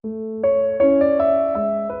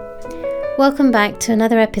Welcome back to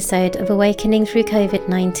another episode of Awakening Through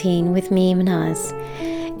COVID-19 with me, Manaz.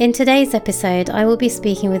 In today's episode, I will be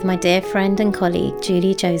speaking with my dear friend and colleague,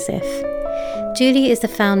 Julie Joseph. Julie is the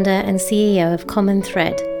founder and CEO of Common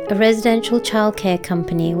Thread, a residential childcare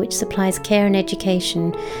company which supplies care and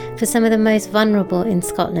education for some of the most vulnerable in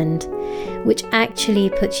Scotland, which actually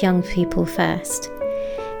puts young people first.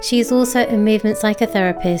 She is also a movement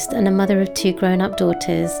psychotherapist and a mother of 2 grown-up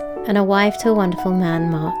daughters, and a wife to a wonderful man,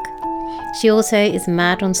 Mark. She also is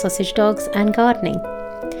mad on sausage dogs and gardening.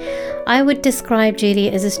 I would describe Julie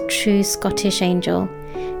as a true Scottish angel.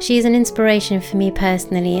 She is an inspiration for me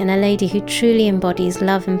personally, and a lady who truly embodies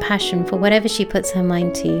love and passion for whatever she puts her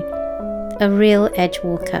mind to. A real edge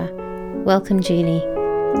walker. Welcome, Julie.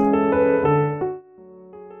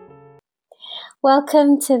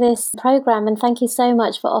 Welcome to this program, and thank you so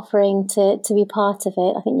much for offering to be part of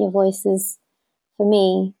it. I think your voice is, for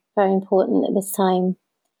me, very important at this time.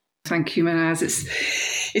 Thank you, Manaz.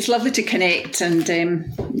 It's lovely to connect, and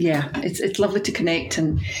it's lovely to connect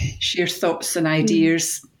and share thoughts and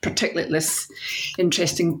ideas, particularly at this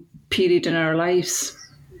interesting period in our lives.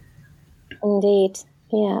 Indeed,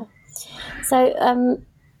 yeah. So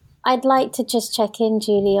I'd like to just check in,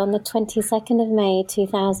 Julie, on the 22nd of May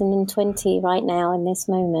 2020, right now in this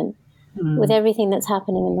moment, with everything that's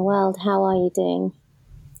happening in the world. How are you doing?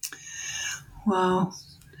 Wow.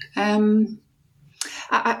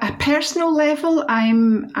 At a personal level,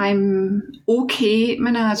 I'm okay,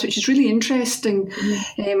 Manaz, which is really interesting.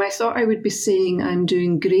 I thought I would be saying I'm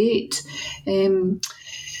doing great. I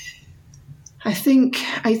think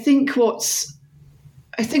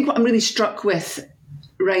what I'm really struck with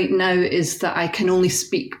right now is that I can only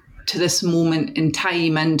speak to this moment in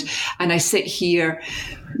time, and I sit here,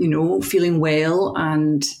 feeling well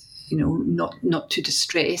and not too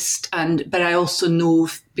distressed, but I also know,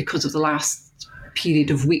 because of the last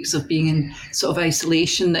period of weeks of being in sort of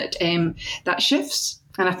isolation, that that shifts,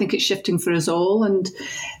 and I think it's shifting for us all, and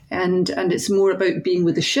it's more about being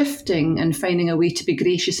with the shifting and finding a way to be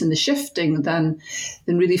gracious in the shifting than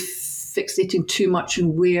really fixating too much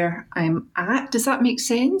on where I'm at. Does that make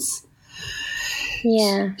sense?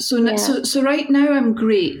 Yeah. So right now I'm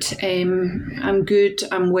great. I'm good.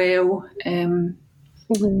 I'm well.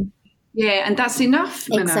 Yeah, and that's enough,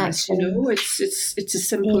 Manaz, Exactly. It's as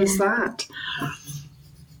simple as that.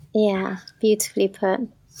 Yeah, beautifully put.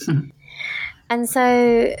 And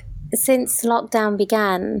so, since lockdown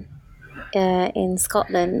began in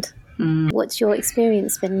Scotland, what's your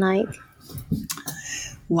experience been like?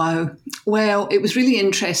 Wow. Well, it was really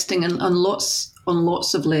interesting on lots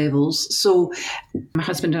of levels. So my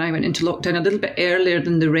husband and I went into lockdown a little bit earlier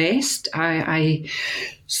than the rest. I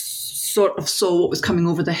sort of saw what was coming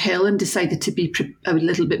over the hill and decided to be a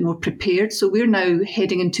little bit more prepared. So we're now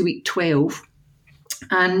heading into week 12.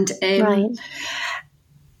 And Right.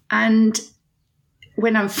 And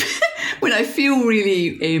when I feel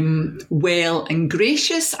really well and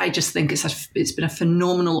gracious, I just think it's been a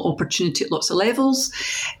phenomenal opportunity at lots of levels.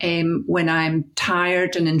 When I'm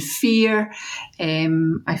tired and in fear,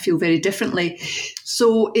 I feel very differently.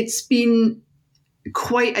 So it's been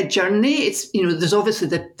quite a journey. It's, there's obviously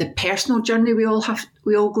the personal journey we all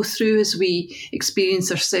go through as we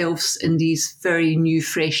experience ourselves in these very new,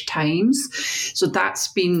 fresh times. So that's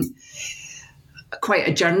been quite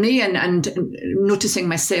a journey, and noticing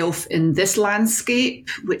myself in this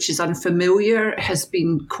landscape, which is unfamiliar, has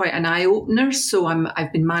been quite an eye-opener. So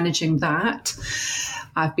I've been managing that.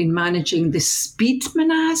 I've been managing the speed,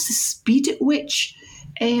 Manaz, the speed at which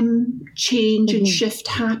change and shift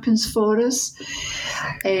happens for us.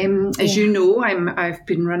 As you know, I've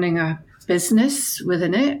been running a business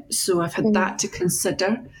within it, so I've had that to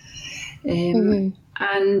consider. And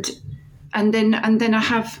then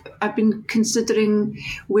I've been considering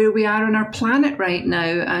where we are on our planet right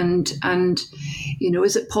now, and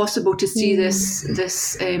is it possible to see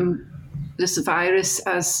this virus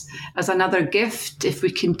as another gift if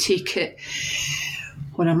we can take it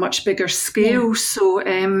on a much bigger scale. So,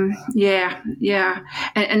 And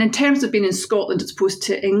in terms of being in Scotland as opposed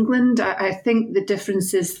to England, I think the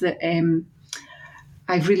difference is that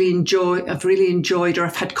I've really enjoyed, or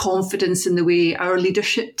I've had confidence in the way our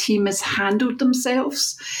leadership team has handled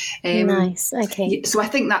themselves. Nice. Okay. So I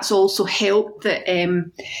think that's also helped that,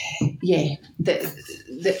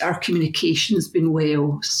 that our communication has been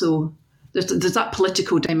well. So there's that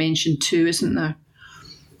political dimension too, isn't there?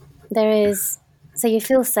 There is. So you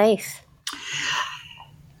feel safe?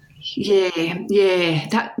 Yeah.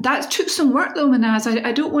 That took some work though, Manaz.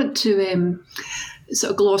 I don't want to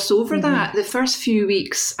sort of gloss over that. The first few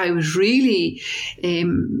weeks, I was really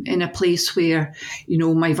in a place where,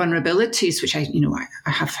 my vulnerabilities, which I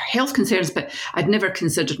have health concerns, but I'd never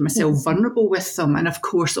considered myself vulnerable with them. And of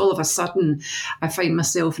course, all of a sudden, I find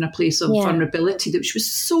myself in a place of vulnerability, which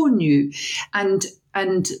was so new. And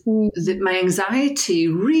my anxiety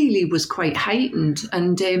really was quite heightened.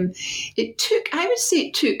 And it took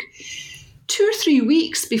 2 or 3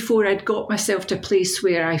 weeks before I'd got myself to a place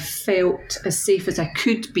where I felt as safe as I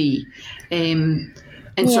could be.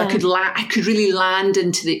 So I could really land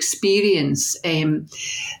into the experience. And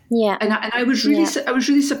I was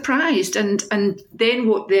really surprised. And then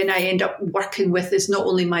what I end up working with is not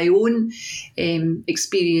only my own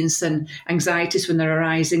experience and anxieties when they're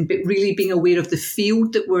arising, but really being aware of the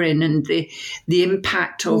field that we're in and the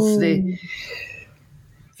impact of the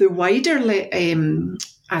wider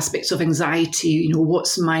aspects of anxiety.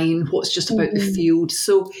 What's mine, what's just about the field.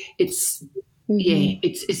 So it's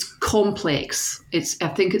it's complex. I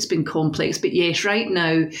think it's been complex, but yes, right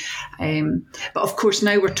now. But of course,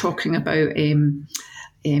 now we're talking about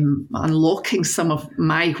unlocking some of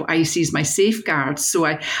what I see as my safeguards. So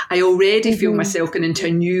I already feel myself going into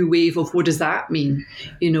a new wave of what does that mean?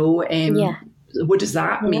 What does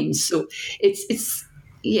that mean? So it's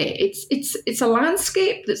a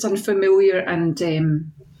landscape that's unfamiliar and.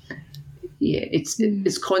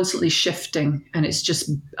 It's constantly shifting, and it's just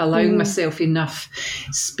allowing myself enough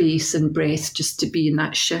space and breath just to be in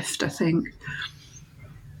that shift, I think.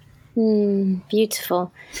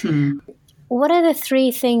 Beautiful. What are the 3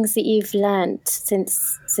 things that you've learnt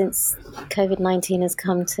since COVID-19 has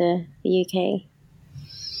come to the UK?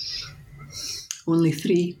 Only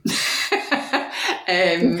 3.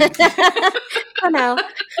 Oh no.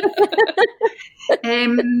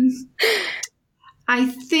 I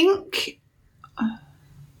think.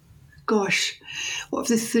 Gosh, what of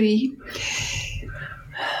the 3?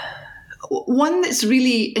 One that's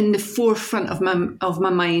really in the forefront of my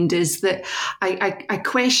mind is that I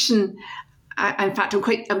question. In fact,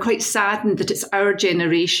 I'm quite saddened that it's our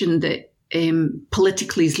generation that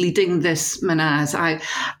politically is leading this, Manaz.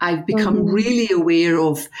 I've become really aware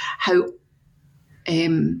of how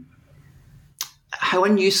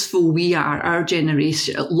unuseful we are, our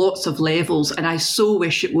generation, at lots of levels. And I so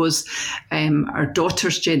wish it was our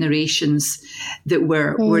daughters' generations that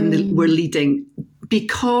were leading,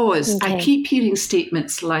 because I keep hearing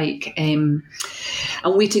statements like, I'm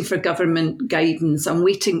waiting for government guidance. I'm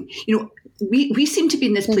waiting, we seem to be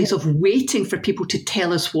in this place of waiting for people to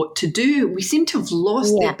tell us what to do. We seem to have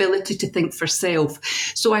lost the ability to think for self.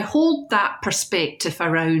 So I hold that perspective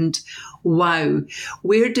around, wow,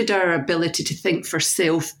 where did our ability to think for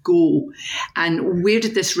self go? And where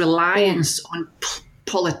did this reliance on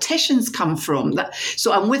politicians come from?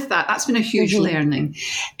 So I'm with that. That's been a huge learning.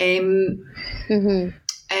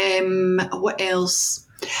 What else?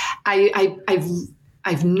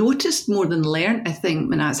 I've noticed more than learnt, I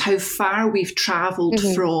think, Manaz, how far we've travelled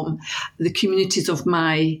from the communities of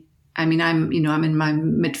I'm in my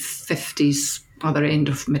mid-50s, other end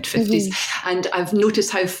of mid-50s, and I've noticed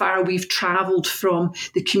how far we've travelled from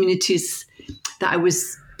the communities that I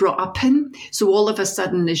was brought up in. So all of a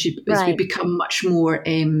sudden, as we become much more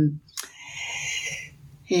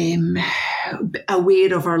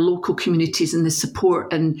aware of our local communities and the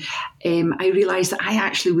support, and I realised that I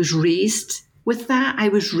actually was raised with that. I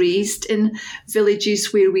was raised in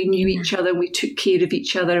villages where we knew each other, and we took care of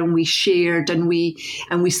each other, and we shared, and we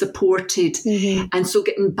supported. And so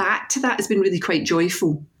getting back to that has been really quite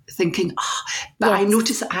joyful, thinking, but I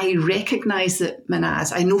notice, I recognise that,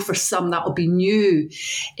 Manaz, I know for some that will be new.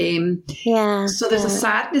 So there's a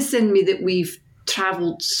sadness in me that we've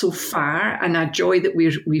travelled so far, and a joy that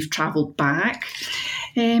we've travelled back.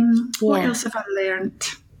 What else have I learned?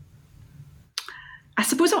 I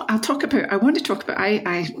suppose I want to talk about,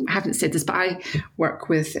 I haven't said this, but I work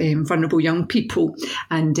with vulnerable young people,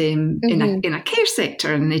 and in a care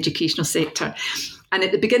sector, an educational sector. And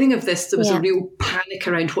at the beginning of this, there was a real panic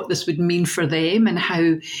around what this would mean for them and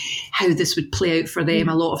how this would play out for them.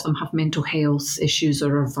 A lot of them have mental health issues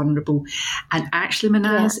or are vulnerable. And actually,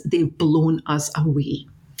 Manaz, they've blown us away.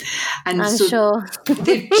 And I'm sure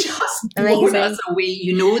they've just blown us away.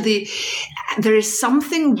 There is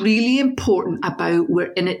something really important about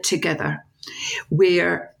we're in it together,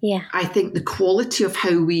 where I think the quality of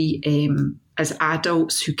how we, as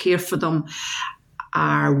adults who care for them,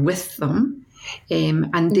 are with them,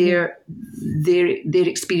 and their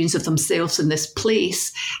experience of themselves in this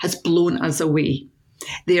place has blown us away.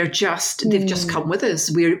 They've just come with us.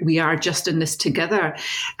 We are just in this together,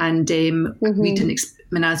 and we didn't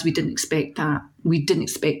Manaz, we didn't expect that. We didn't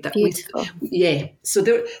expect that. Beautiful. So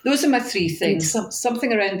those are my three things.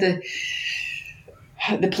 Something around the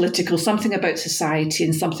political, something about society,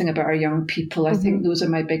 and something about our young people. I think those are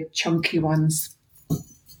my big chunky ones.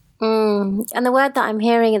 And the word that I'm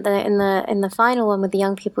hearing in the final one with the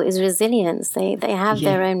young people is resilience. They have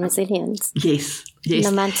their own resilience. Yes.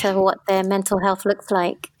 No matter what their mental health looks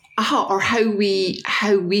like. Or how we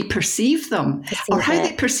perceive them, or how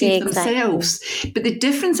they perceive themselves. But the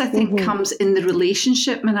difference, I think, comes in the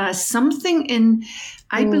relationship, Manaz.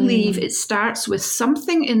 I believe it starts with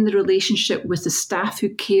something in the relationship with the staff who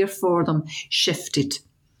care for them shifted.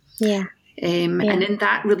 Yeah. And in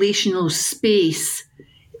that relational space,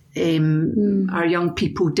 our young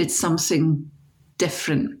people did something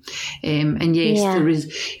different. And there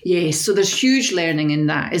is, so there's huge learning in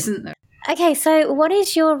that, isn't there? Okay, so what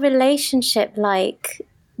is your relationship like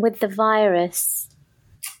with the virus?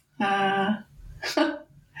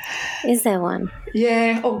 Is there one?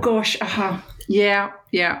 Yeah. Oh gosh. Yeah.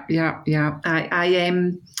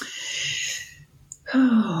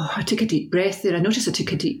 I took a deep breath there. I noticed I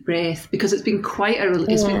took a deep breath because it's been quite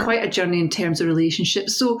a journey in terms of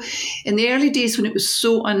relationships. So, in the early days when it was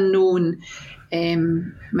so unknown,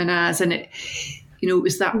 Manaz, and it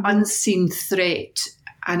was that unseen threat.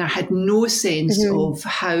 And I had no sense of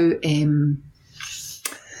how,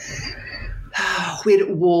 where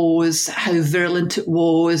it was, how virulent it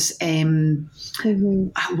was,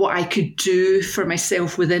 what I could do for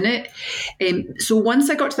myself within it. So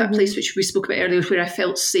once I got to that place, which we spoke about earlier, where I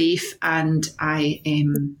felt safe, and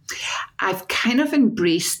I've kind of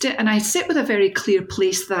embraced it, and I sit with a very clear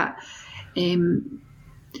place that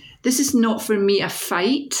this is not for me a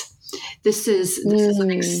fight. This is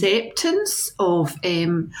an acceptance of a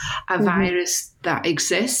virus that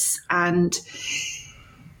exists, and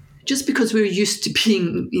just because we're used to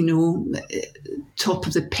being, top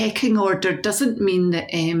of the pecking order, doesn't mean that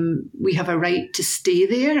we have a right to stay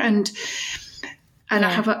there. And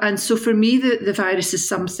so for me, the virus is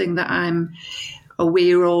something that I'm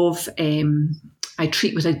aware of. I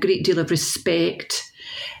treat with a great deal of respect.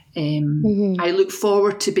 I look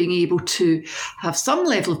forward to being able to have some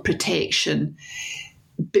level of protection,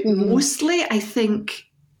 but mostly I think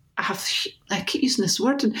I keep using this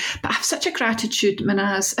word, but I have such a gratitude,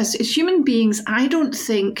 Manaz. As human beings, I don't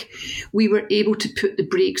think we were able to put the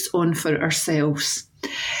brakes on for ourselves.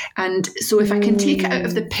 And so if I can take it out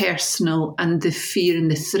of the personal and the fear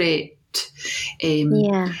and the threat,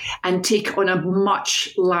 and take it on a much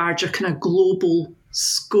larger kind of global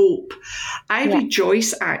scope, I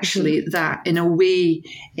rejoice actually that in a way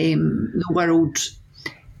the world,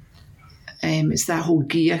 it's that whole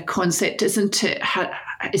Gaia concept, isn't it,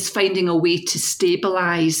 is finding a way to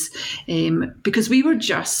stabilise, because we were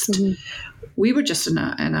just in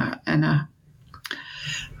a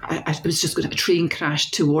I was just going to have a train crash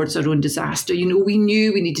towards our own disaster. We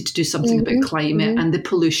knew we needed to do something about climate and the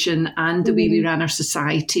pollution and the way we ran our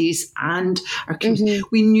societies and our communities.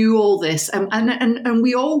 We knew all this, and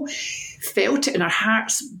we all felt it in our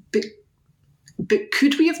hearts. But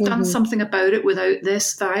could we have done something about it without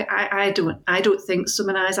this? I don't think so,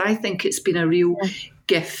 Manaz. I think it's been a real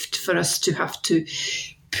gift for us to have to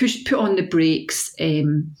put on the brakes,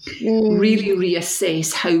 really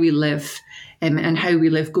reassess how we live. And how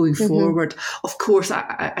we live going forward. Of course,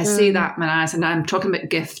 I say that, Manaz, and I'm talking about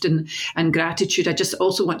gift and gratitude. I just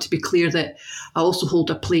also want to be clear that I also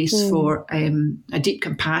hold a place for a deep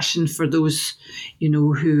compassion for those,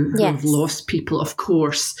 who have lost people, of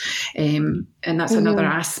course. And that's another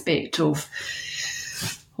aspect of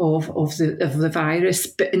the virus.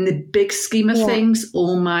 But in the big scheme of things,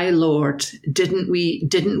 oh my Lord, didn't we?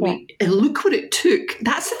 And look what it took.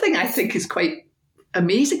 That's the thing I think is quite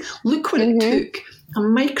amazing. Look what it took. A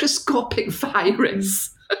microscopic virus.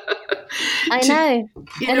 I know.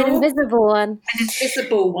 An invisible one. An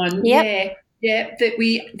invisible one. Yep. Yeah.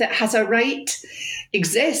 That has a right,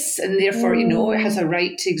 exists, and therefore, it has a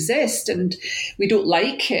right to exist. And we don't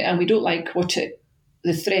like it, and we don't like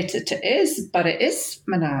the threat that it is, but it is,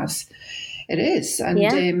 Manaz. It is. And,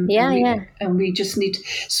 and we just need...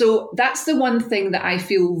 So that's the one thing that I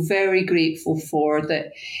feel very grateful for,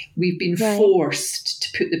 that we've been forced to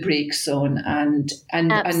put the brakes on, and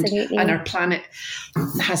our planet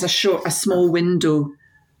has a small window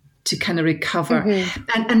to kind of recover.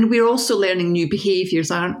 And we're also learning new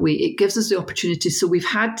behaviours, aren't we? It gives us the opportunity. So we've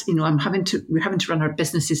had, we're having to run our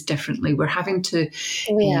businesses differently. We're having to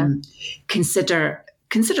consider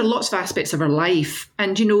lots of aspects of our life.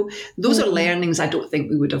 And, those are learnings I don't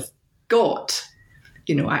think we would have got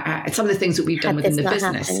some of the things that we've done within the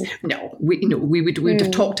business, no, we would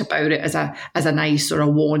have talked about it as a nice or a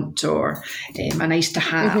want or a nice to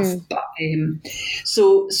have. But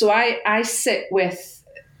so I sit with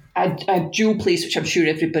a dual place, which I'm sure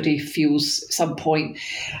everybody feels at some point,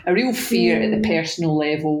 a real fear at the personal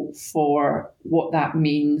level for what that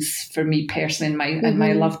means for me personally and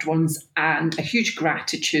my loved ones, and a huge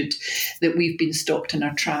gratitude that we've been stopped in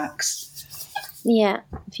our tracks. Yeah,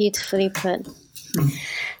 beautifully put.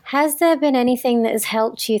 Has there been anything that has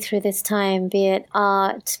helped you through this time, be it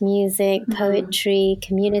art, music, poetry,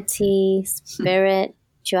 community,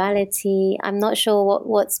 spirituality? I'm not sure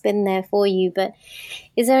what's been there for you, but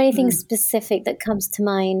is there anything specific that comes to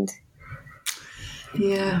mind?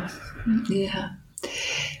 Yeah.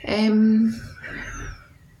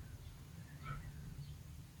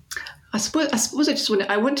 I suppose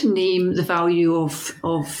I want to name the value of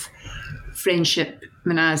friendship,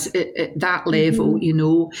 Manaz, at that level,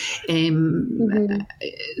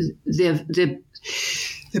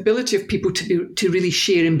 the ability of people to really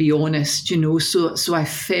share and be honest, so I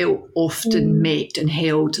felt often met and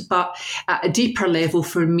held. But at a deeper level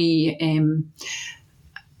for me,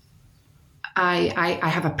 I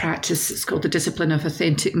have a practice, it's called the Discipline of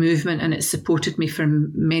Authentic Movement, and it's supported me for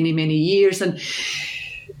many, many years. And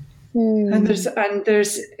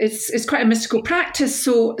it's quite a mystical practice.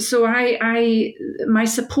 So my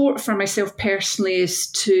support for myself personally is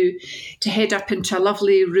to head up into a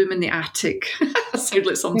lovely room in the attic. I sound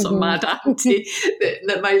like some sort of mad auntie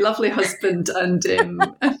that my lovely husband and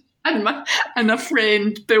a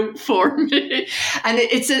friend built for me, and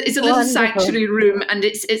it's a little wonderful sanctuary room, and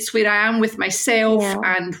it's where I am with myself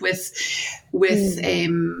and with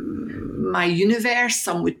my universe.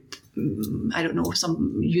 Some would, I don't know,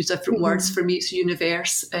 some use different words. For me it's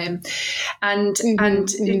universe, and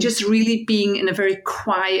just really being in a very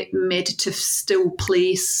quiet, meditative, still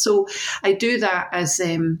place. So I do that as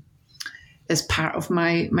part of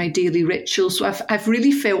my daily ritual. So I've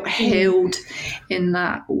really felt held in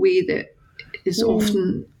that way that is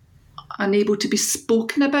often unable to be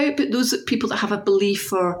spoken about, but those people that have a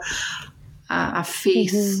belief or a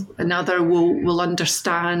faith, another will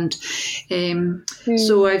understand.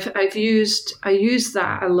 So I use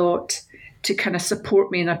that a lot to kind of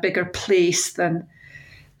support me in a bigger place than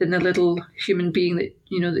the little human being that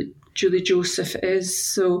that Julie Joseph is.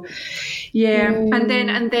 So and then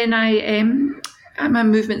I'm a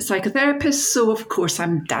movement psychotherapist, so of course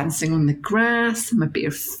I'm dancing on the grass, my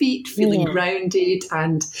bare feet, feeling grounded,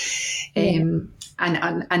 and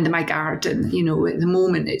my garden. At the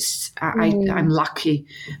moment I'm lucky,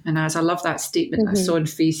 and as I love that statement I saw on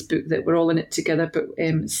Facebook that we're all in it together, but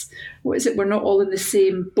what is it? We're not all in the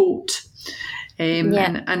same boat. And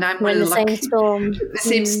I'm one of the lucky, same storm. The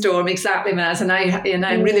same storm, exactly, Maz. And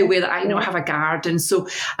I'm really aware that I have a garden, so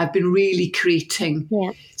I've been really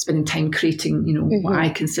spending time creating, what I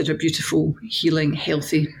consider beautiful, healing,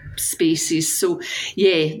 healthy spaces. So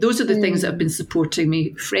those are the things that have been supporting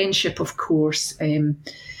me. Friendship, of course. My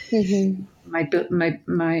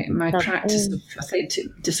practice of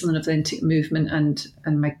discipline of authentic movement, and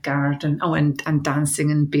my garden. Oh, and dancing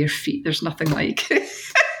and bare feet. There's nothing like.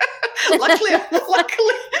 Luckily,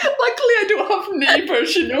 I don't have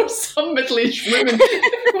neighbours, some middle-aged women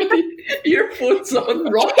with the earphones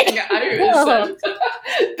on, rocking it out.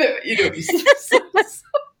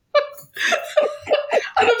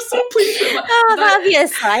 And I'm so pleased with that'd be a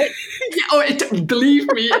sight.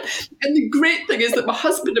 Believe me. And the great thing is that my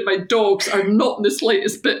husband and my dogs are not in the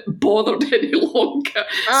slightest bit bothered any longer.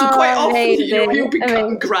 So quite often, he'll be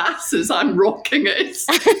cutting grass as I'm rocking it.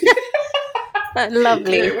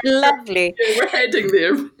 Lovely. Yeah, we're heading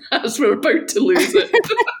there as we're about to lose it.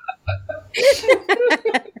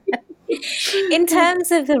 In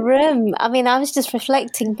terms of the room, I mean, I was just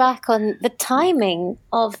reflecting back on the timing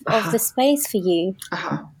of the space for you.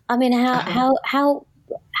 I mean, how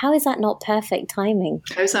is that not perfect timing?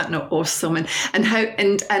 How is that not awesome? And how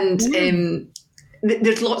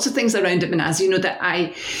there's lots of things around it, Manaz,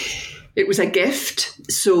 that it was a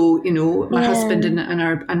gift. So, my husband and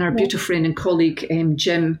our beautiful friend and colleague,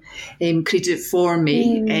 Jim, created it for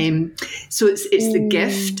me. So it's the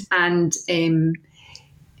gift and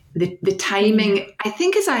the timing. I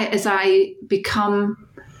think as I become,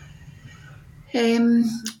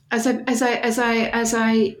 as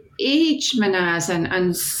I age, Manaz,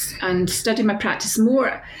 and study my practice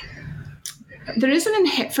more, there is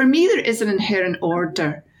for me there is an inherent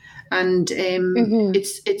order. And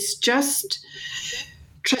it's just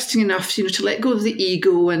trusting enough, to let go of the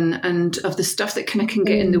ego and of the stuff that kind of can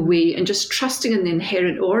get in the way, and just trusting in the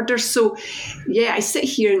inherent order. So, I sit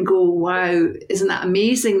here and go, wow, isn't that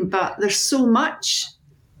amazing? But there's so much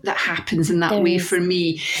that happens in that way for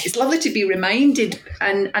me. It's lovely to be reminded,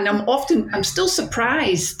 and I'm still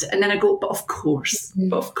surprised, and then I go, but of course,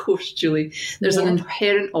 Julie, there's an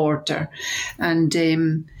inherent order, and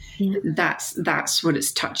that's what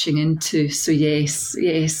it's touching into. So yes,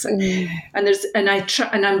 and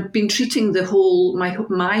I've been treating the whole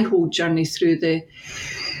my whole journey through the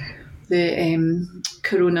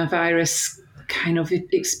coronavirus kind of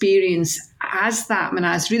experience as that, and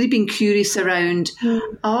I was really being curious around,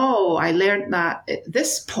 I learned that at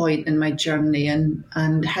this point in my journey, and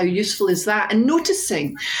how useful is that, and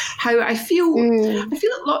noticing how I feel at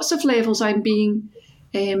lots of levels I'm being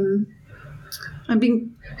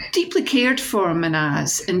deeply cared for,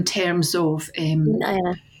 Manaz, in terms of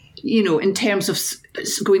in terms of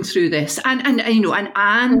going through this,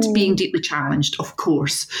 and being deeply challenged, of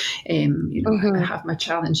course. I have my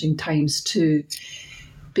challenging times too,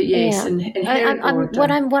 but yes,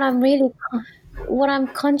 what I'm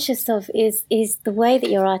conscious of is the way that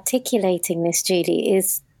you're articulating this, Julie,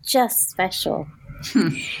 is just special.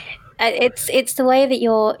 It's the way that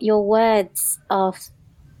your words are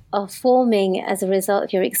forming as a result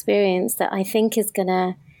of your experience that I think it's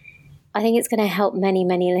gonna help many,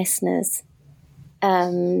 many listeners.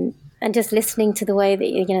 And just listening to the way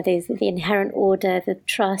that there's the inherent order, the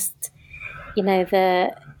trust,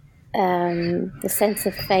 the sense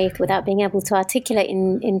of faith, without being able to articulate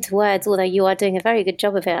into words, although you are doing a very good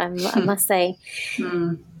job of it, I must say,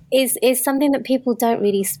 is something that people don't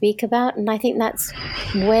really speak about, and I think that's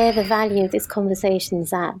where the value of this conversation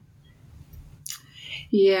is at.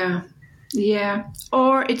 Yeah,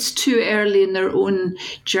 or it's too early in their own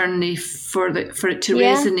journey for it to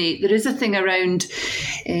resonate. There is a thing around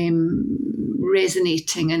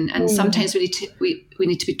resonating, and sometimes we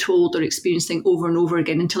need to be told or experience things over and over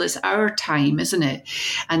again until it's our time, isn't it?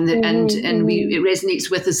 And it resonates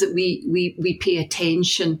with us that we pay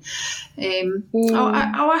attention. I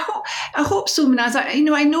hope so, Manaz. I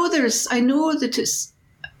know that it's.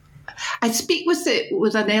 I speak with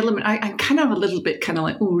an element. I'm kind of a little bit kind of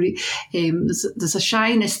like, there's a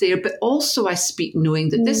shyness there, but also I speak knowing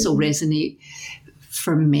that this will resonate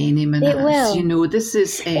for many minutes. It will. This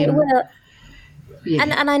is. It will. Yeah.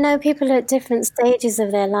 And I know people are at different stages of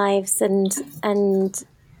their lives, and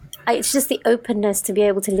it's just the openness to be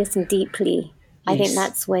able to listen deeply. Yes. I think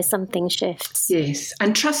that's where something shifts. Yes,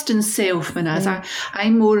 and trust in self, Manaz. I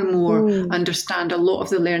more and more understand a lot of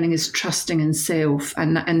the learning is trusting in self,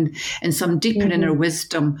 and some deeper inner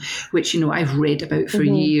wisdom, which I've read about for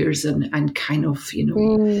years, and kind of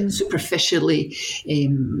superficially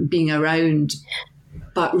being around,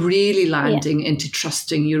 but really landing into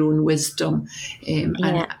trusting your own wisdom, and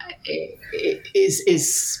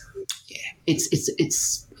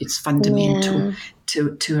it's fundamental.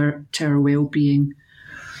 To our well-being.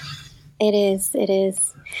 It is.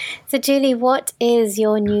 So, Julie, what is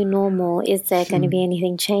your new normal? Is there going to be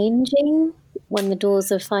anything changing when the doors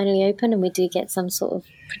are finally open and we do get some sort of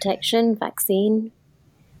protection, vaccine,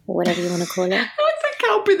 or whatever you want to call it? I think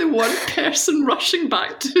I'll be the one person rushing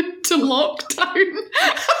back to lockdown.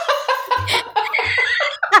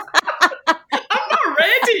 I'm not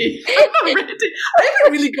ready. I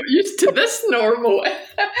haven't really got used to this normal.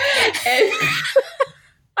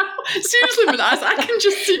 Seriously, Manaz, I can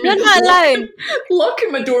just see me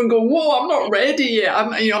locking my door and go, whoa, I'm not ready yet.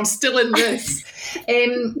 I'm still in this.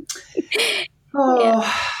 I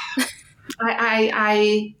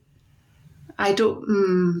don't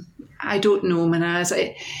know, Manaz.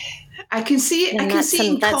 I can see it. That's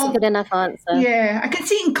a good enough answer. Yeah, I can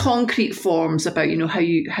see in concrete forms about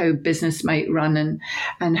how business might run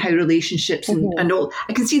and how relationships and all.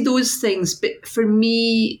 I can see those things, but for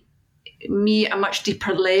me at a much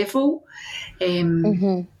deeper level,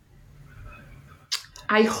 I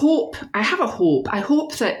have a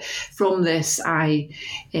hope that from this I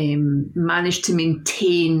manage to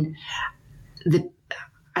maintain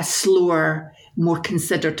a slower, more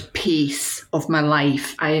considered pace of my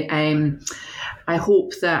life. I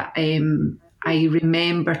hope that I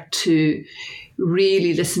remember to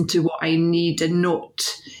really listen to what I need and not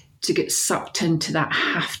to get sucked into that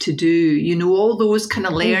have to do, all those kind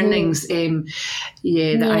of learnings, that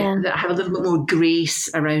I have a little bit more grace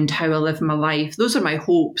around how I live my life. Those are my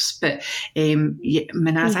hopes. But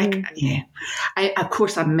Manaz, of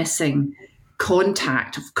course I'm missing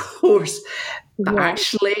contact, of course, but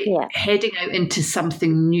actually heading out into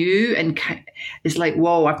something new and is like,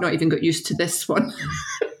 whoa, I've not even got used to this one.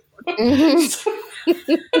 You've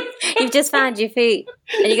just found your feet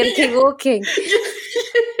and you're going to keep walking.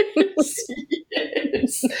 Yes.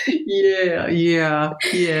 Yeah.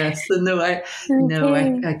 So I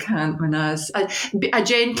can't, Manaz. A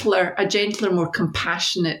gentler, more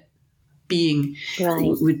compassionate being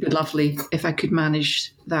would be lovely if I could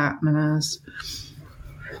manage that, Manaz.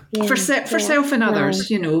 Yeah, for self and others,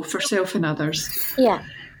 for self and others. Yeah.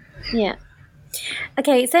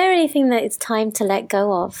 Okay, is there anything that it's time to let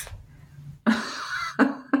go of?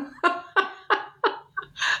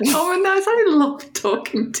 Oh, Manaz, I love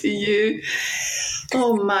talking to you.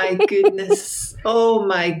 Oh my goodness. Oh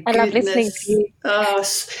my goodness. I love listening to you. Oh,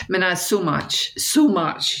 Manaz, so much.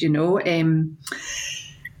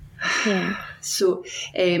 Yeah. So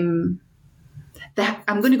I'm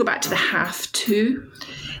going to go back to the have to,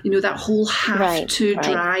 that whole have to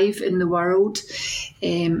drive in the world,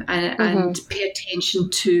 and pay attention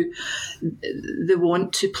to the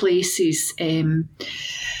want to places,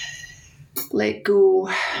 let go.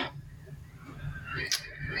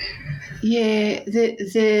 Yeah,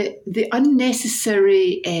 the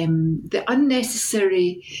unnecessary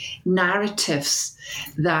narratives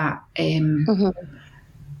that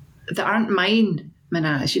that aren't mine,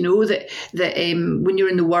 Manaz, that when you're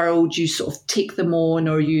in the world you sort of take them on,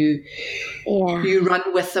 or you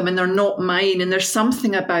run with them, and they're not mine. And there's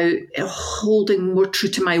something about holding more true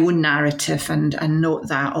to my own narrative and not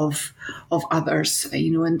that of others,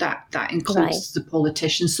 and that includes the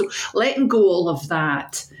politicians. So letting go all of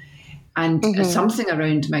that. And something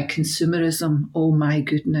around my consumerism. Oh my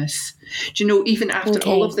goodness. Do you know, even after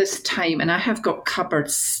all of this time, and I have got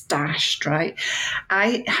cupboards stashed, right?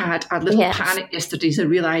 I had a little panic yesterday as I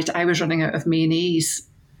realised I was running out of mayonnaise.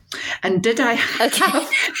 And did I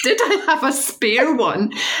have a spare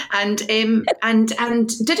one? And did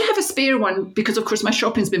I have a spare one? Because of course my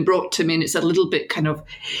shopping's been brought to me, and it's a little bit kind of,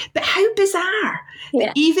 but how bizarre.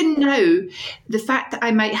 Yeah. Even now, the fact that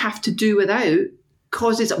I might have to do without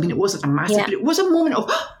causes, it wasn't a massive, but it was a moment of,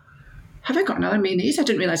 have I got another mayonnaise? I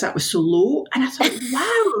didn't realise that was so low. And I thought,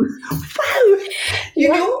 wow,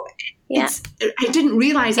 I didn't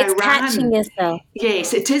realise I ran. It's catching yourself.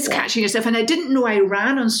 Yes, it is catching yourself. And I didn't know I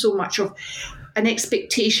ran on so much of an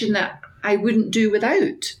expectation that I wouldn't do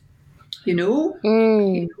without,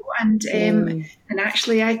 and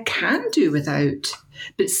actually I can do without.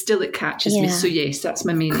 But still it catches me. So yes, that's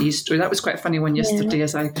my mayonnaise story. That was quite a funny one yesterday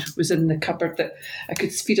as I was in the cupboard that I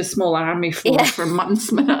could feed a small army for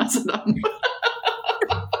months.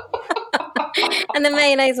 And the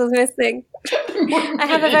mayonnaise was missing. I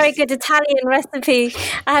have a very good Italian recipe.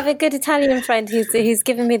 I have a good Italian friend who's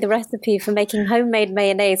given me the recipe for making homemade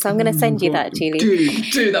mayonnaise. So I'm going to send you that, Julie.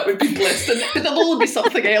 Do that would be blessed. But there'll only be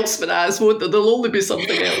something else, Manaz, won't there? There'll only be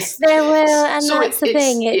something else. There will, and so that's the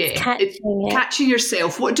thing. It's catching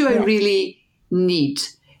yourself. What do I really need,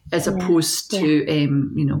 as opposed to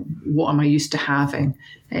what am I used to having?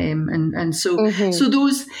 So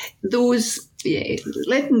those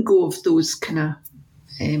letting go of those kind of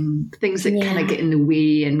things that kind of get in the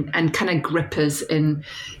way and kind of grip us in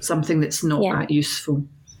something that's not that useful.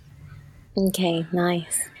 Okay,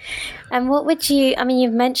 nice. And what would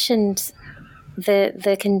you've mentioned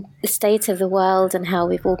the state of the world and how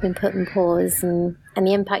we've all been put on pause and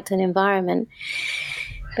the impact on the environment.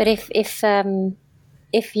 But if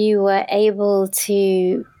you were able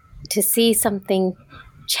to see something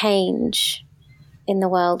change in the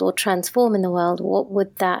world or transform in the world, what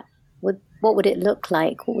would it look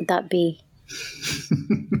like? What would that be?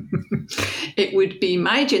 It would be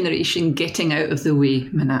my generation getting out of the way,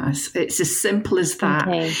 Manaz. It's as simple as that.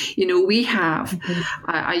 Okay. We have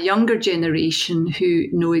a younger generation who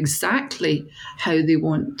know exactly how they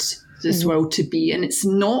want this world to be, and it's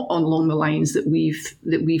not along the lines that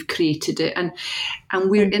we've created it, and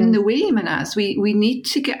we're in the way, Manaz. We need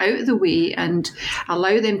to get out of the way and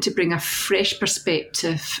allow them to bring a fresh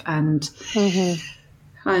perspective and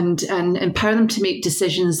empower them to make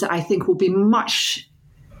decisions that I think will be much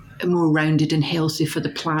more rounded and healthy for the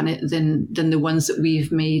planet than the ones that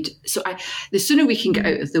we've made. So the sooner we can get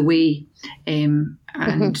out of the way, for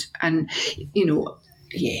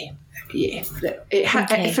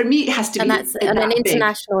me, it has to be, and that's on an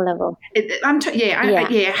international level. It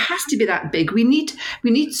has to be that big. We need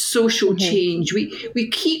social change. We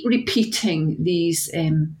keep repeating these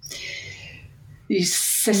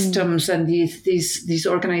systems and these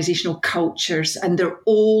organizational cultures, and they're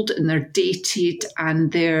old and they're dated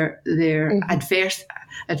and they're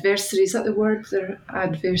adversary. Is that the word? They're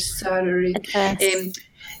adversary.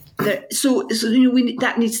 So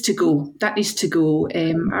that needs to go. That needs to go.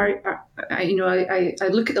 I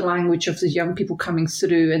look at the language of the young people coming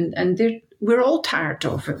through, and we're all tired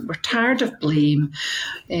of it. We're tired of blame.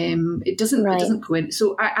 It doesn't go in.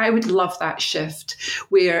 So I would love that shift,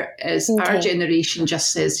 whereas our generation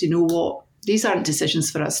just says, you know what, these aren't decisions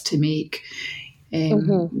for us to make.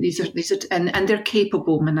 These are, and they're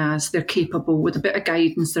capable, Manaz. They're capable with a bit of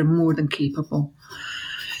guidance. They're more than capable.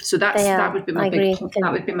 So that would be my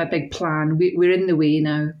big plan. We're in the way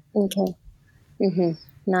now. Okay.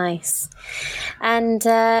 Nice. And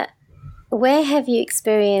where have you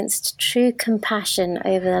experienced true compassion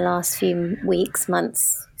over the last few weeks,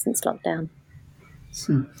 months since lockdown?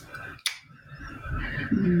 So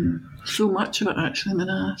much of it, actually,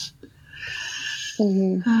 Manaz.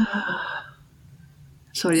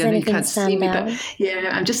 Sorry, I know you can't see me, but yeah,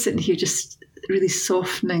 I'm just sitting here, just really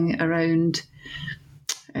softening around.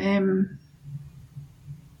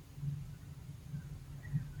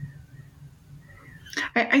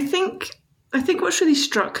 I think what's really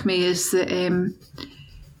struck me is that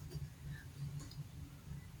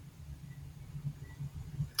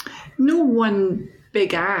no one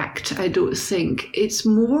big act. I don't think it's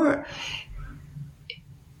more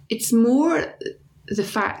the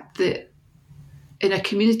fact that in a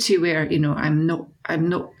community where I'm not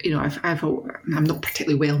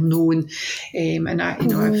particularly well known, and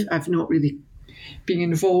I've not really been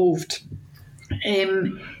involved.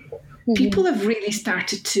 People have really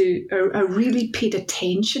started to are really paid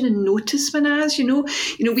attention and noticed, Manaz.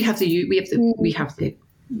 We have the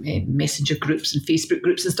messenger groups and Facebook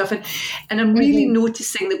groups and stuff, and I'm really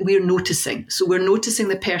noticing that we're noticing. So we're noticing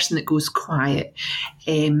the person that goes quiet,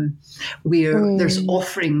 where there's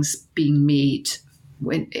offerings being made.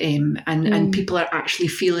 And people are actually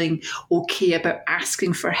feeling okay about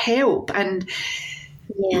asking for help, and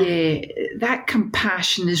that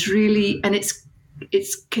compassion is really, and it's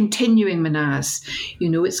continuing, Manaz.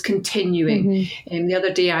 It's continuing. The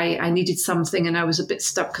other day I needed something and I was a bit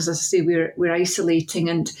stuck because, as I say, we're isolating,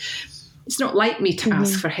 and it's not like me to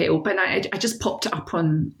ask for help. And I just popped it up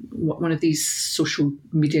on one of these social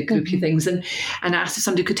media groupy things and asked if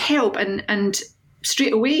somebody could help, and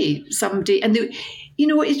straight away somebody, and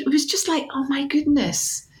it was just like, oh my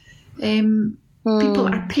goodness, people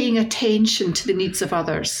are paying attention to the needs of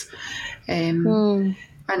others, and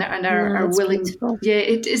are willing. Beautiful. Yeah,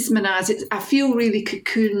 it is, Manaz. I feel really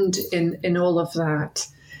cocooned in all of that.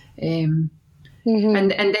 And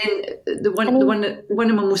then one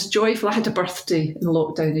of my most joyful. I had a birthday in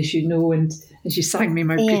lockdown, as you know, and as you sang me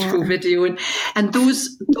my beautiful video, and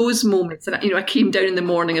those moments. And I came down in the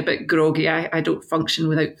morning a bit groggy. I don't function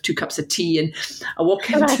without 2 cups of tea, and I walk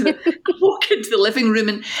into the living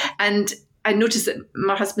room, and I noticed that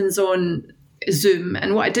my husband's on Zoom,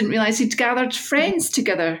 and what I didn't realise, he'd gathered friends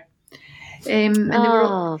together. And they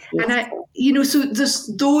were, so there's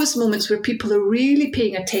those moments where people are really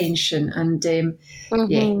paying attention, and so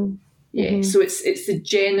it's the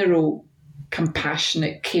general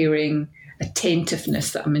compassionate, caring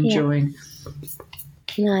attentiveness that I'm enjoying.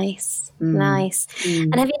 Nice.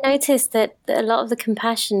 And have you noticed that a lot of the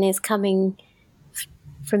compassion is coming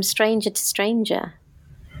from stranger to stranger?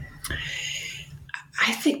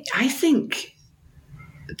 I think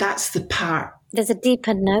that's the part. There's a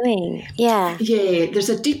deeper knowing. Yeah, there's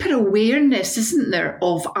a deeper awareness, isn't there,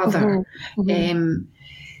 of other.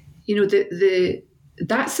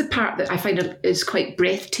 That's the part that I find is quite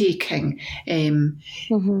breathtaking.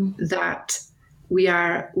 That we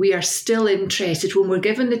are still interested when we're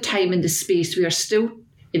given the time and the space. We are still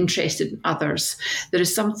interested in others. There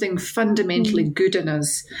is something fundamentally good in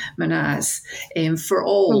us, Manaz, for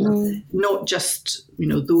all, not just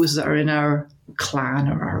those that are in our clan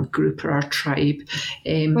or our group or our tribe.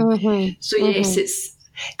 So yes, it's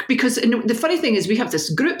because the funny thing is we have this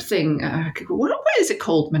group thing. What is it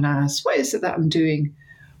called, Manaz? What is it that I'm doing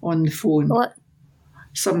on the phone? What?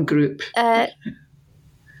 Some group.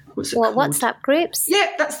 What's it called? WhatsApp groups?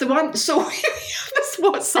 Yeah, that's the one. So this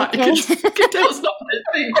WhatsApp, okay. you can tell it's not my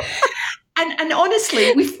thing. And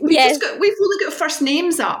honestly, we've only got first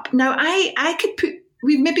names up. Now I could put,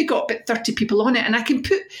 we've maybe got about 30 people on it, and I can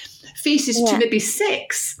put faces to maybe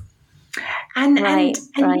 6. And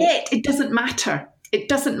yet it doesn't matter. It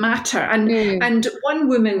doesn't matter. And one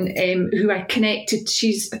woman who I connected,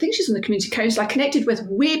 I think she's on the community council, I connected with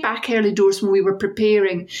way back early doors when we were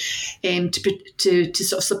preparing to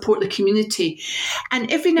sort of support the community. And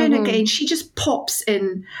every now and again, she just pops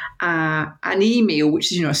in an email,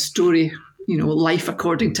 which is, a story, life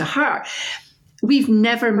according to her. We've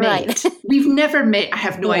never met. Right. We've never met. I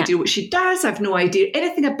have no idea what she does. I have no idea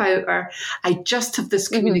anything about her. I just have this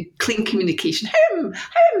clean communication. How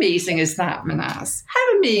amazing is that, Manaz?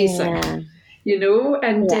 How amazing,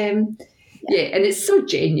 And and it's so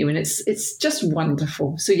genuine. It's just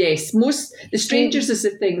wonderful. So yes, the strangers is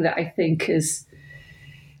the thing that I think is,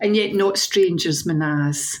 and yet not strangers,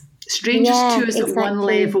 Manaz. Strangers to us at one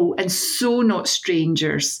level, and so not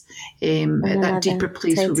strangers at that deeper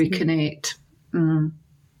place where we connect.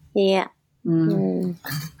 Yeah.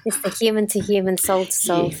 It's the human to human, soul to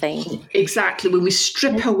soul thing. Exactly. When we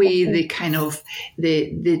strip away the kind of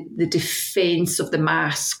the defense of the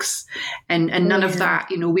masks and none of that,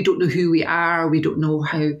 we don't know who we are, we don't know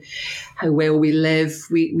how well we live,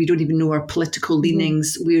 we don't even know our political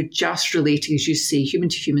leanings. We're just relating, as you say, human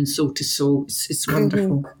to human, soul to soul. It's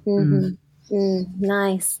wonderful.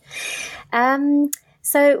 Nice.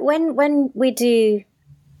 So when we do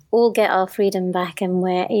all get our freedom back and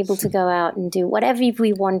we're able to go out and do whatever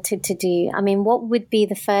we wanted to do, I mean, what would be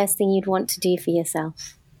the first thing you'd want to do for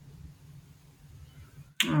yourself?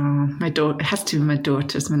 My daughter. It has to be my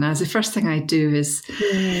daughters, Manaz. The first thing I do is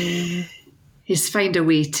find a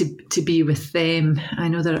way to be with them. I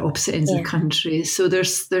know they're at opposite ends of the country, so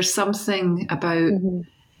there's something about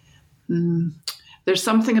there's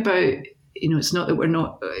something about, it's not that we're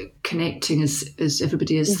not connecting as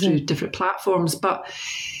everybody is through different platforms, but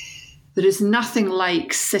there is nothing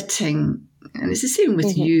like sitting, and it's the same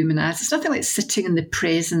with you, Manaz. It's nothing like sitting in the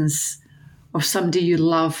presence of somebody you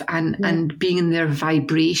love and being in their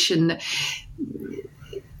vibration.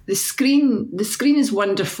 The screen is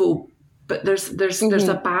wonderful, but there's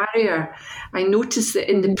a barrier. I notice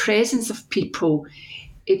that in the presence of people,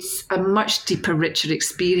 it's a much deeper, richer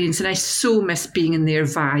experience, and I so miss being in their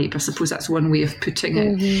vibe. I suppose that's one way of putting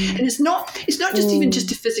it. And it's not just even just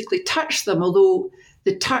to physically touch them, although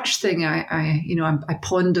the touch thing, I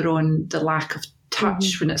ponder on the lack of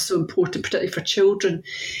touch when it's so important, particularly for children.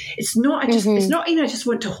 It's not. I just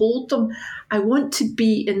want to hold them. I want to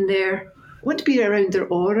be around their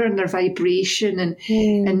aura and their vibration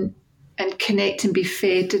and connect and be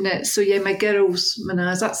fed in it. So yeah, my girls,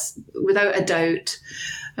 Manaz, that's without a doubt.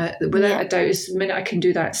 Without a doubt, it's the minute I can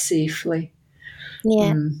do that safely.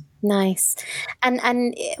 Yeah, nice.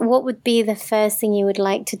 And what would be the first thing you would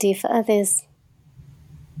like to do for others?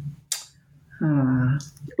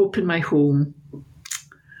 Open my home.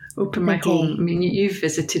 Open my home. I mean, you've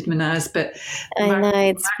visited Manaz, but I know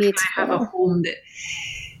it's beautiful. I have a home that,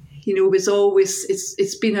 was always,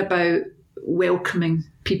 it's been about welcoming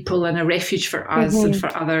people and a refuge for us and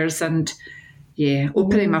for others, and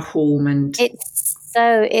opening my home. And it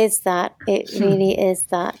really is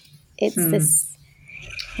that. It's this.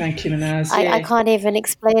 Thank you, Manaz. I can't even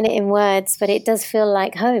explain it in words, but it does feel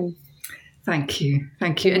like home. Thank you.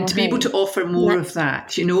 And to be able to offer more of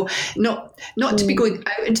that, not to be going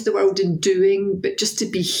out into the world and doing, but just to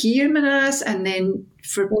be here, Manaz, and then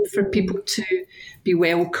for people to be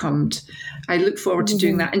welcomed. I look forward to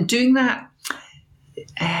doing that, and doing that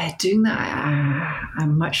a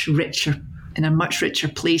much richer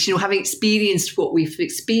place. Having experienced what we've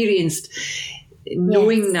experienced,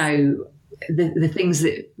 knowing now the things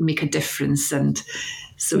that make a difference. And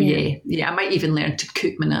so, I might even learn to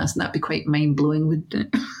cook, Manaz, and that'd be quite mind-blowing, wouldn't it?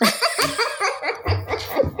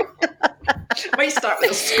 I might start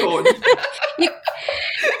with a scone.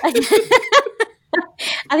 I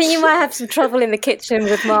think you might have some trouble in the kitchen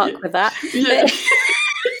with Mark with that. Yeah.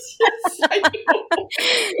 I know.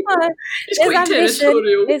 It's quite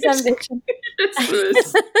territorial. There's ambition.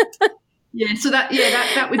 Yes. Yeah, so that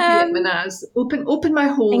would be it, Manaz. Open my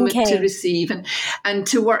home to receive and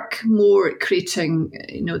to work more at creating,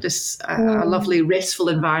 this a lovely, restful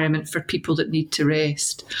environment for people that need to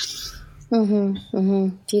rest.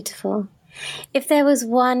 Beautiful. If there was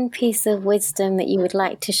one piece of wisdom that you would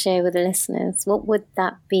like to share with the listeners, what would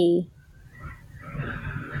that be?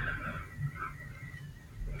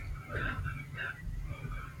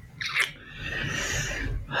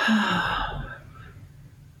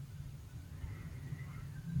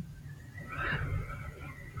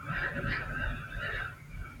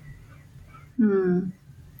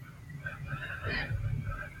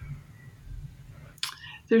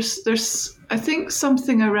 There's I think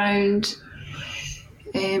something around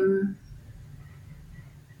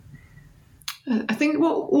I think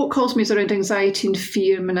what calls me is around anxiety and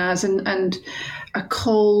fear, Manaz, and a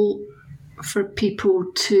call for people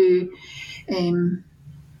to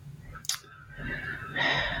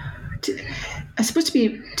I suppose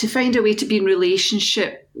to find a way to be in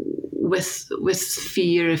relationship with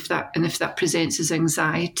fear if that presents as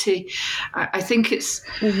anxiety. I think it's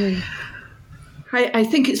I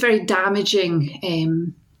think it's very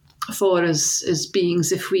damaging for us as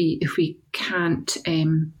beings if we can't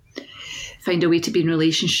find a way to be in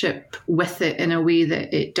relationship with it in a way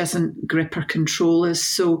that it doesn't grip or control us.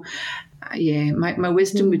 So my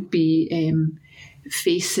wisdom would be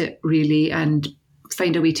face it really and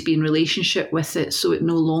find a way to be in relationship with it so it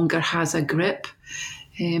no longer has a grip.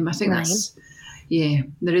 I think that's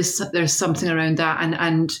there's something around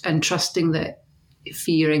that and trusting that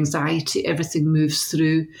fear, anxiety, everything moves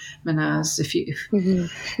through Manaz.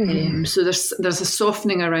 So there's a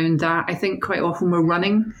softening around that. I think quite often we're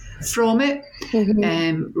running from it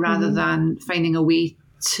rather than finding a way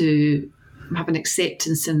to have an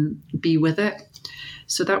acceptance and be with it.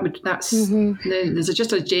 So there's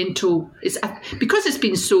just a gentle, because it's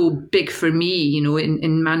been so big for me,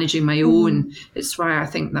 in managing my own. It's why I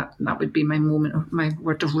think that would be my moment of my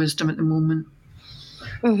word of wisdom at the moment.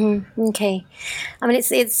 Okay. I mean,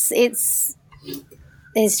 it's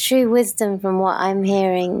true wisdom from what I'm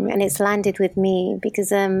hearing, and it's landed with me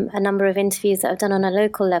because a number of interviews that I've done on a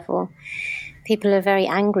local level, people are very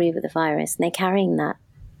angry with the virus and they're carrying that.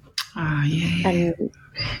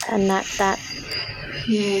 And that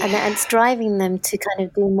and it's driving them to kind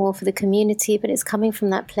of do more for the community, but it's coming from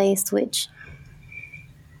that place which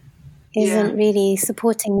isn't really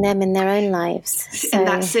supporting them in their own lives. So. And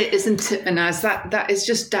that's it, isn't it? And as that is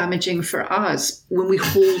just damaging for us when we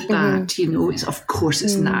hold that. It's, of course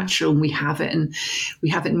it's natural and we have it in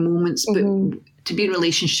moments, but to be in a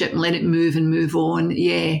relationship and let it move and move on.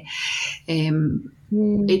 It's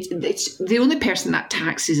the only person that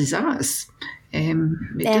taxes is us.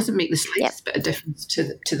 It doesn't make the slightest bit of difference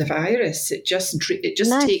to the virus. It just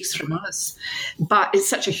takes from us. But it's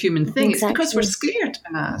such a human thing. Exactly. It's because we're scared,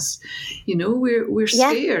 Manaz. We're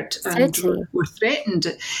scared and we're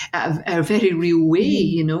threatened at a very real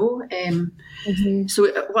way. So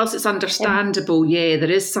whilst it's understandable, there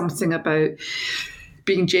is something about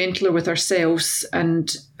being gentler with ourselves and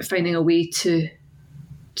finding a way to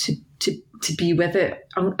be with it,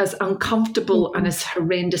 as uncomfortable and as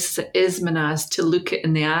horrendous as it is, Manaz, to look it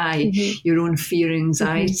in the eye, your own fear,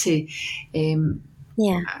 anxiety. It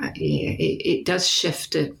does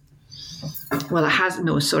shift it. Well, it has.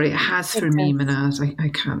 No, sorry, it has for me, Manaz. I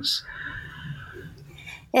can't.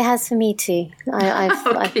 It has for me too.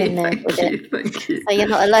 I've been there with it. Thank you. So you're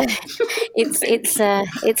not alone.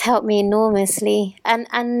 It's helped me enormously, and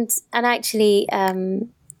actually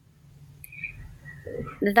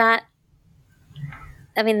that.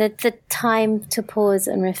 I mean, the time to pause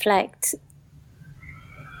and reflect,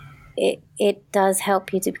 it does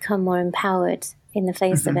help you to become more empowered in the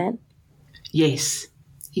face of it. Yes,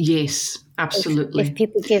 absolutely. If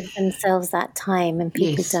people give themselves that time and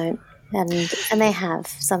people don't, and they have,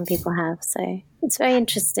 some people have, so it's very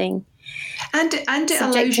interesting. And it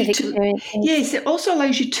allows you to, it also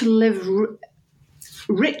allows you to live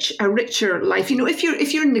a richer life. If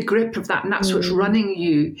you're in the grip of that and that's what's running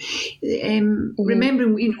you,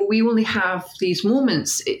 remembering we only have these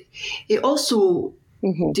moments, it also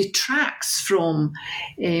detracts from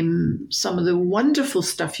some of the wonderful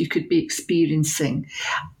stuff you could be experiencing.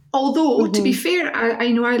 Although, to be fair,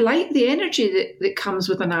 I like the energy that comes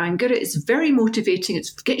with an anger. It's very motivating. It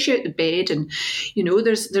gets you out of bed, and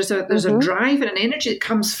there's a drive and an energy that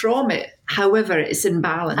comes from it. However, it's in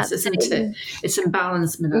balance, isn't it? It's in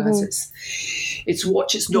balance, Manaz. It's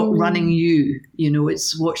watch. It's not running you.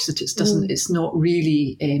 It's watch that it doesn't. It's not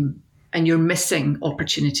really. And you're missing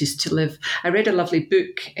opportunities to live. I read a lovely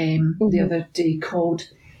book the other day called.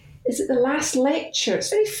 Is it The Last Lecture? It's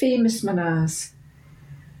very famous, Manaz.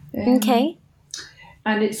 Okay.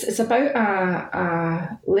 And it's about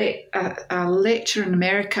a lecturer in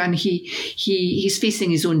America, and he's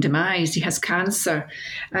facing his own demise. He has cancer,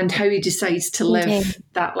 and how he decides to live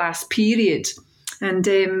that last period. And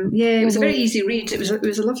it was a very easy read. It was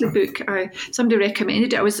a lovely book. Somebody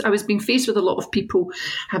recommended it. I was being faced with a lot of people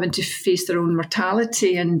having to face their own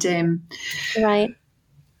mortality, and right.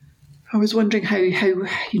 I was wondering how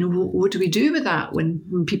what do we do with that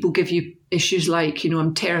when people give you issues like,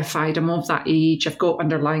 I'm terrified, I'm of that age, I've got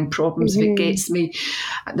underlying problems, if it gets me,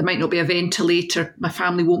 there might not be a ventilator, my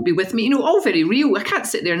family won't be with me, all very real. I can't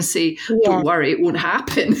sit there and say, don't worry, it won't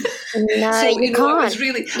happen. No, so, you can't. I was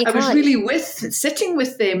really sitting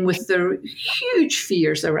with them with their huge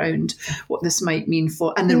fears around what this might mean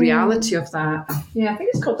for, and the reality of that. Yeah, I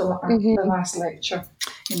think it's called The Last Lecture.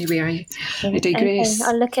 Anyway, I digress. Okay,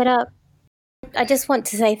 I'll look it up. I just want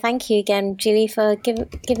to say thank you again, Julie, for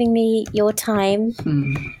giving me your time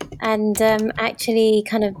and actually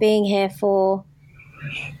kind of being here for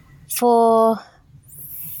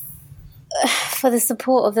the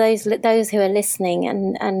support of those who are listening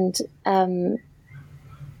and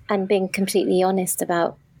being completely honest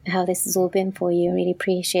about how this has all been for you. I really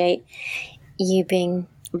appreciate you being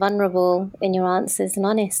vulnerable in your answers and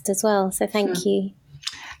honest as well. So thank you.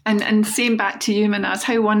 And same back to you, Manaz.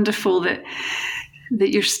 How wonderful that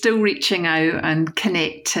you're still reaching out and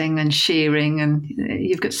connecting and sharing, and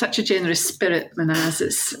you've got such a generous spirit, Manaz.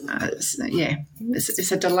 It's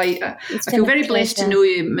a delight. I feel very blessed to know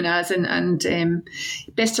you, Manaz, and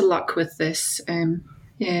best of luck with this.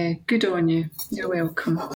 Good on you. You're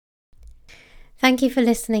welcome. Thank you for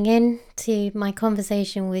listening in to my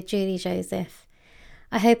conversation with Julie Joseph.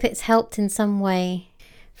 I hope it's helped in some way.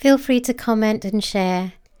 Feel free to comment and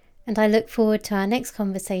share, and I look forward to our next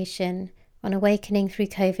conversation on awakening through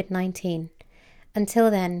COVID-19. Until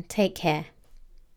then, take care.